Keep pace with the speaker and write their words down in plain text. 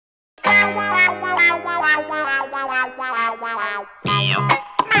Mio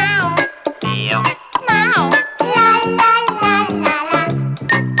Mao, Mio Mao, la la la la la.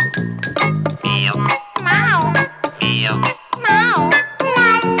 Mio Mao, Mio Mao, la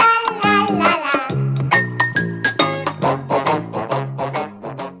la la la la.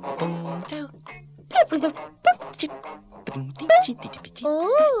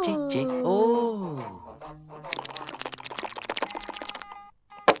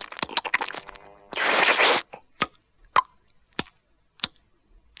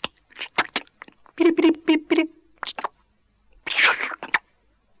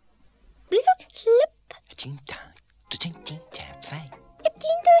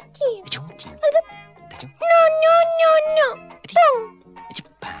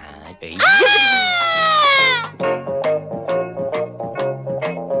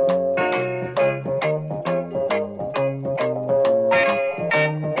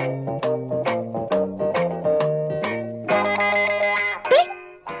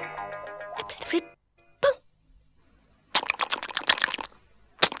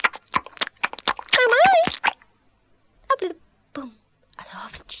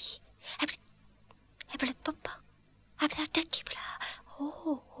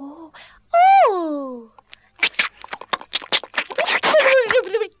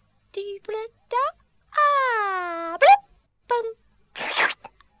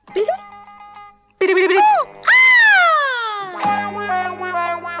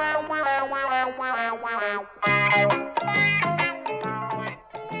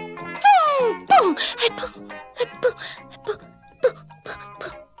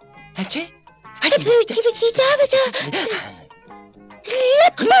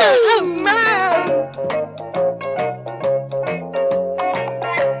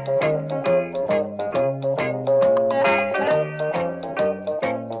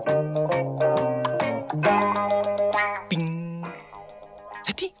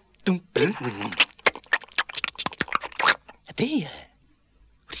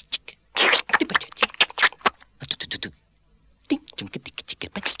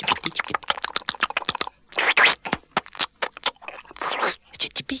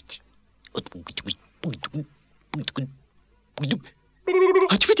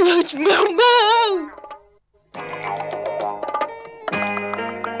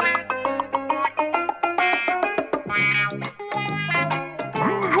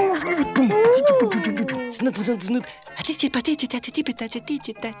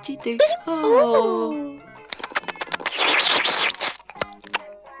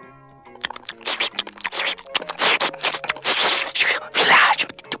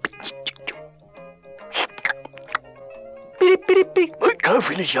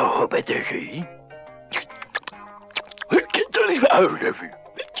 Finish your hope at the key. We can do it out of you.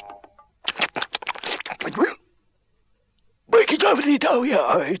 Break it over the door,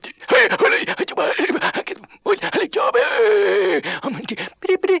 yeah.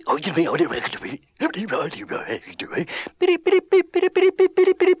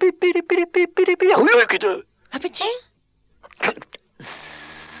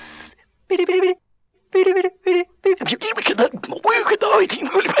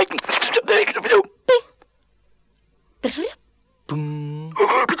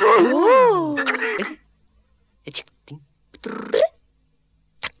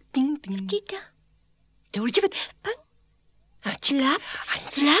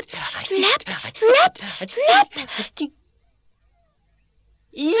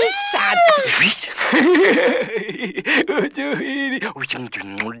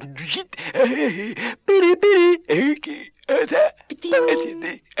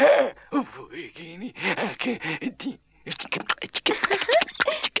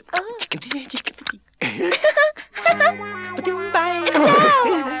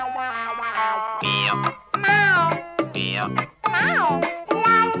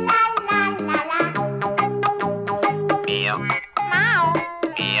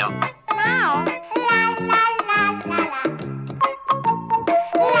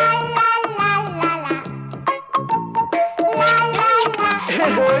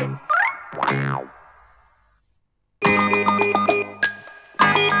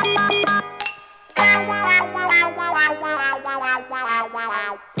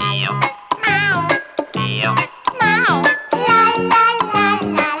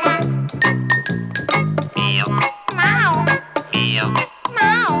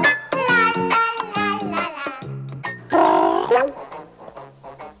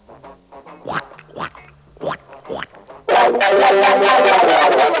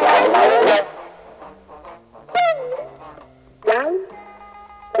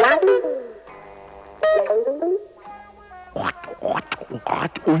 Wow.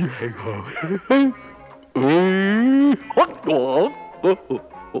 Ôi hèn hờ. Hót ngọt.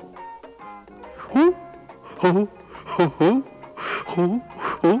 Hú hú hú hú hú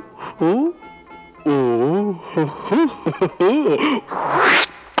hú hú.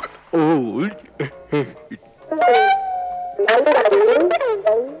 Ôi.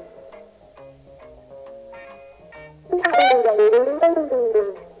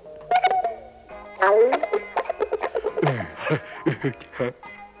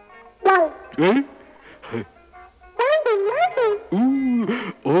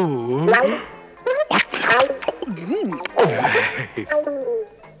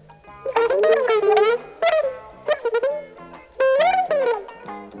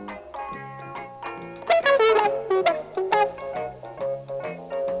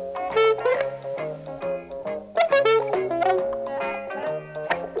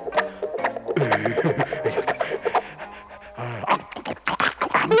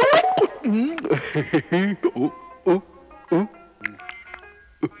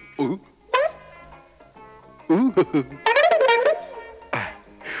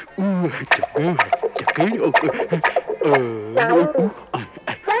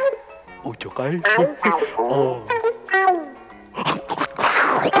 Ôi trời cái.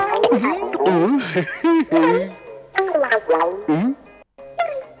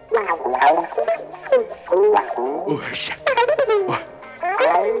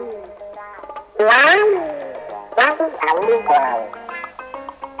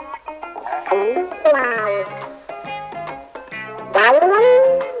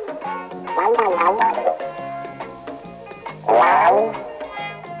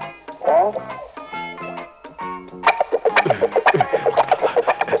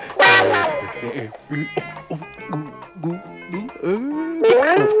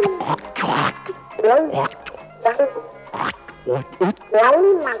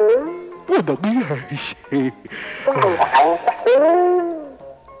 Bà biết hay gì.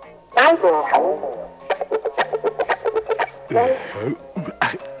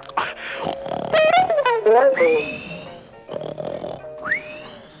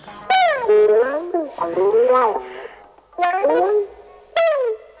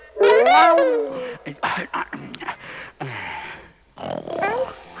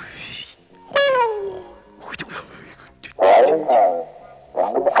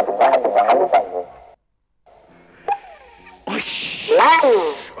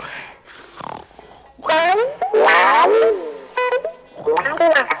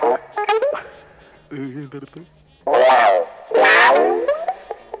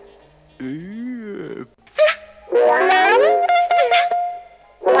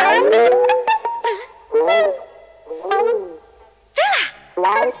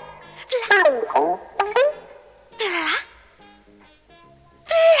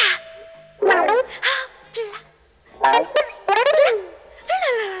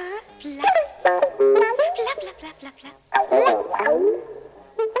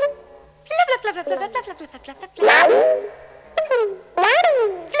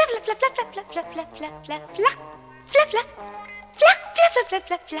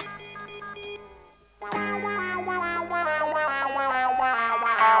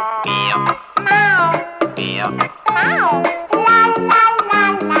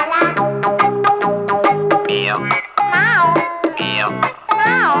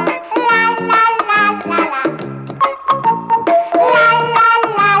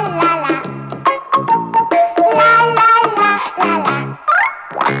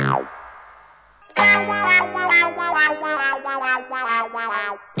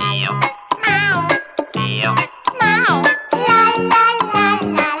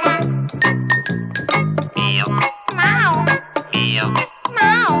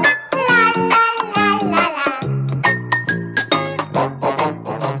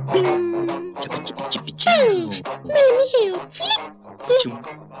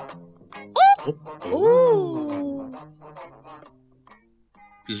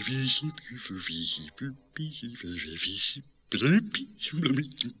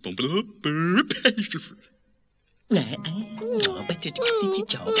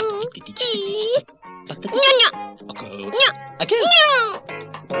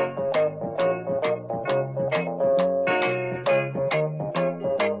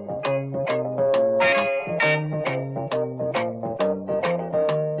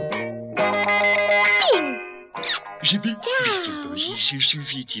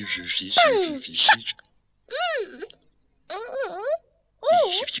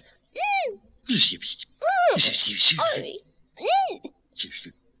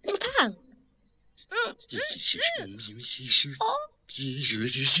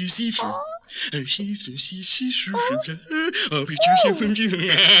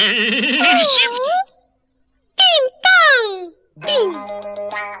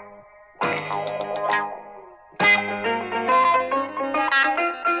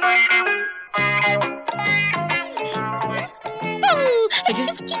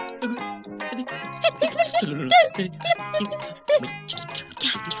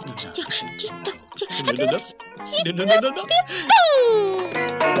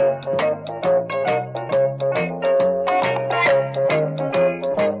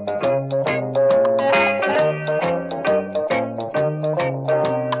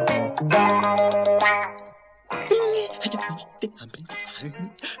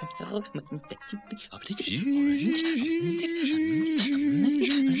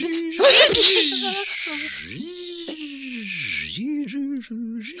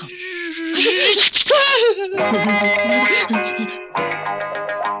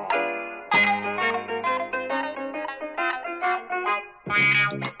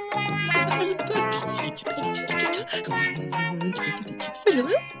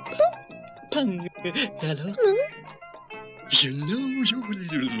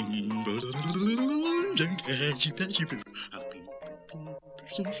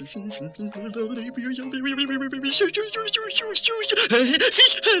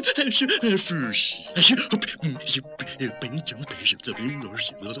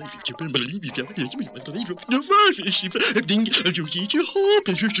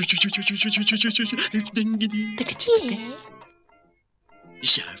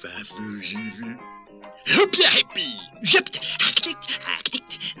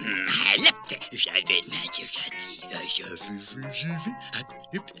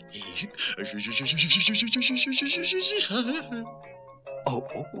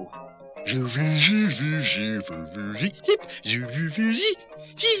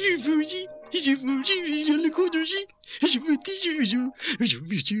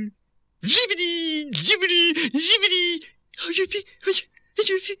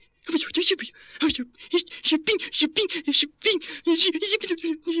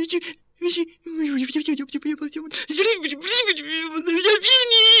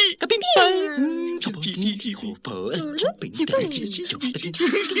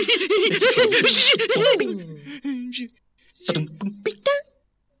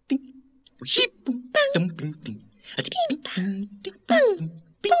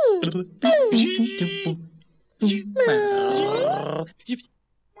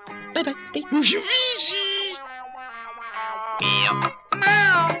 Mio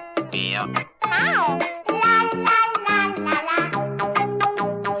Mao, Mio Mao, la la la la la.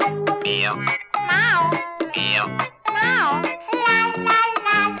 Mio Mao, Mio Mao, la la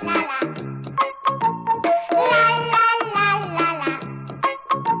la la la. La la la la la.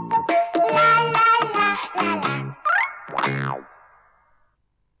 La la la la la.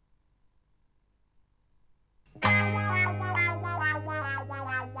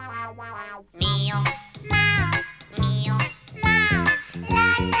 Mio Mao, Mio Mao, la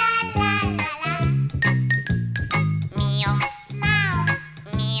la la la la. Mio Mao,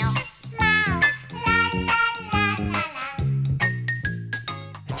 Mio Mao, la la la la la.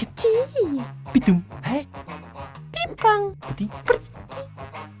 Chipchi. Pitum. Hai. Pimpang. Pati.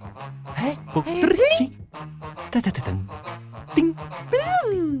 Hai. Pokterci. Tatatatan. Ting.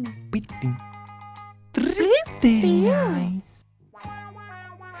 Plum. Piting. Trip. Nice.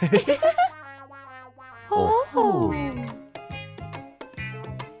 Oh.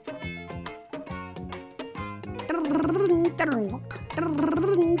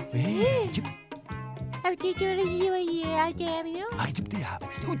 Chip. Chip dia.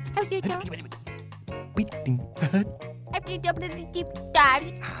 Piting.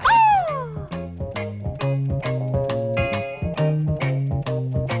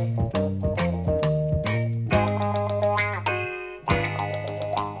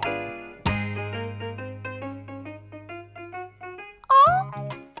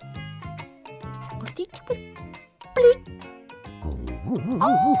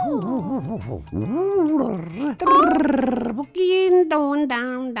 Bukin don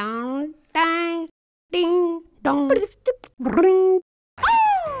down down dang ding dong ring.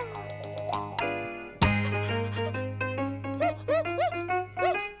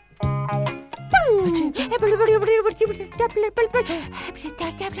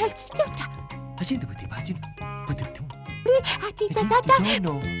 Hacin tu pati bajin. Betul tu.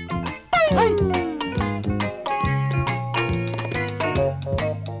 No.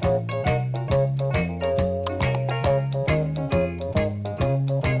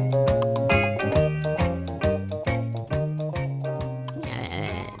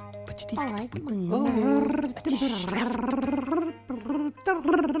 Mio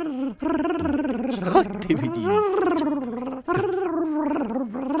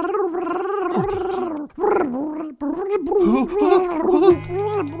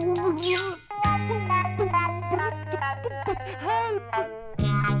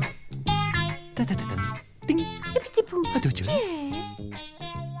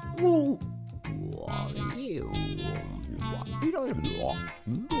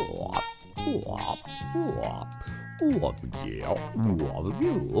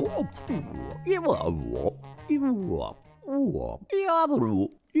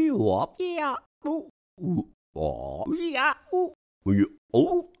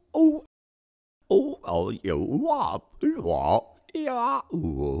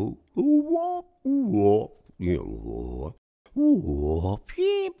Mao,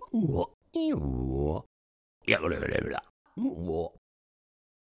 Mio Mao, la la la la la. Mio Mao, Mio Mao, la la la la la. La la la la la. La la la la.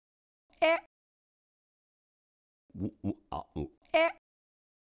 Mio Mao,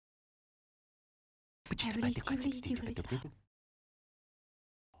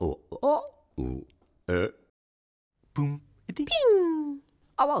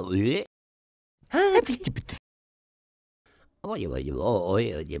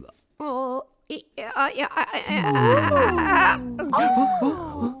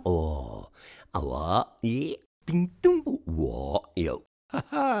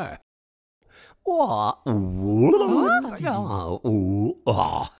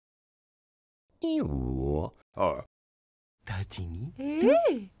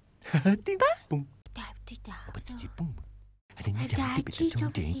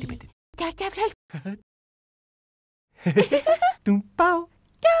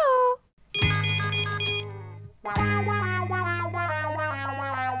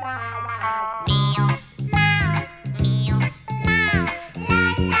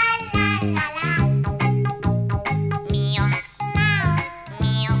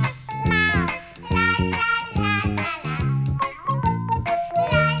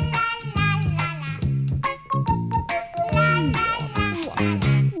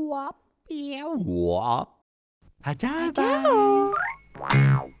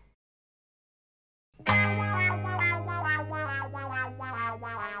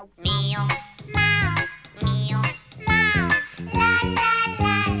 Mio Mao, la la la la la. Mio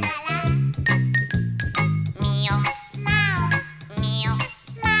Mao, Mio Mao,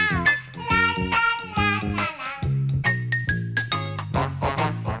 la la la la la.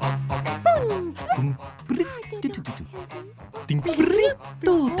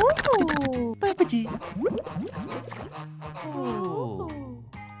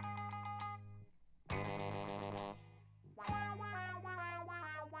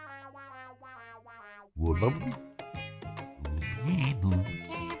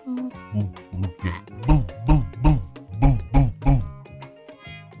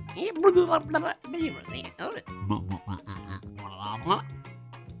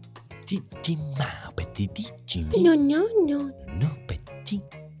 No, no, no. No, petit.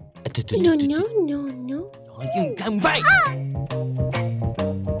 No, no, no, no. Come back.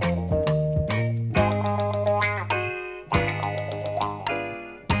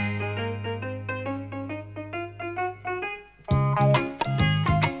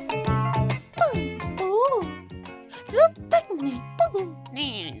 Oh, Rupane.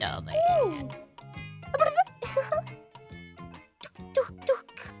 Tuk, tuk.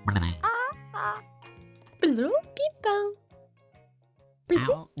 Blue pipang.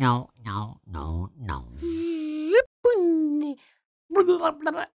 No, no, no, no. Rupane.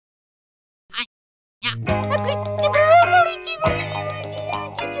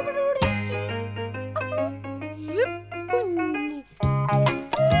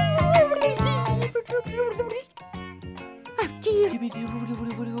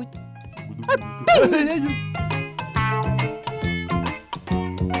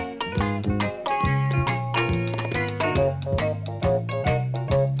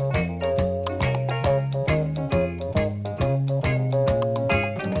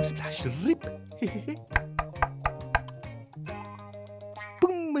 Splash, rip.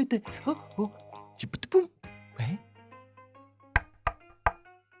 Boom, right there. Oh, oh. Chip, boom. Hey.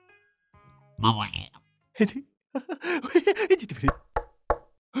 Mama.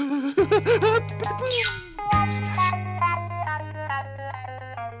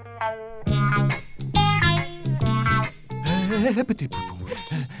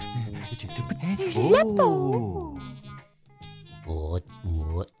 Oh. What?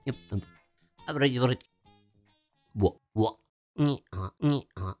 What?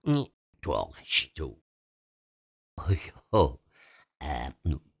 Twelve, two. Oh,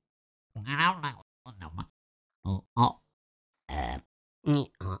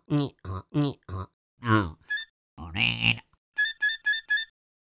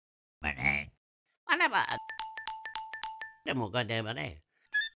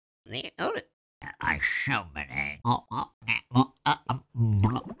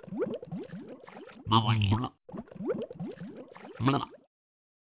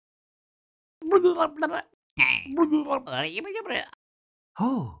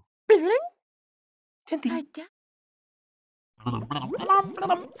 Oh, Belang cantik. ada.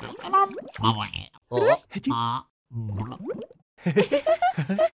 Heci. Oh.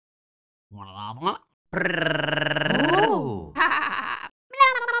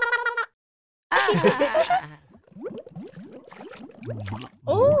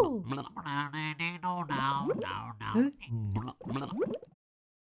 Oh.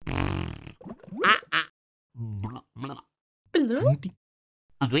 Belang Cantik.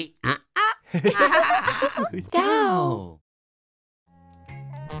 Ciao.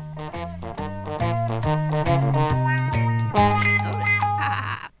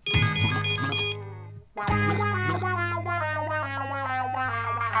 Mio Mao, Mio Mao,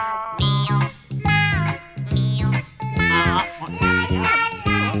 Mio Mao,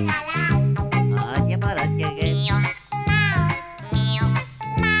 Mio Mao,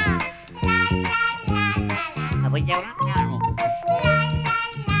 la la la la.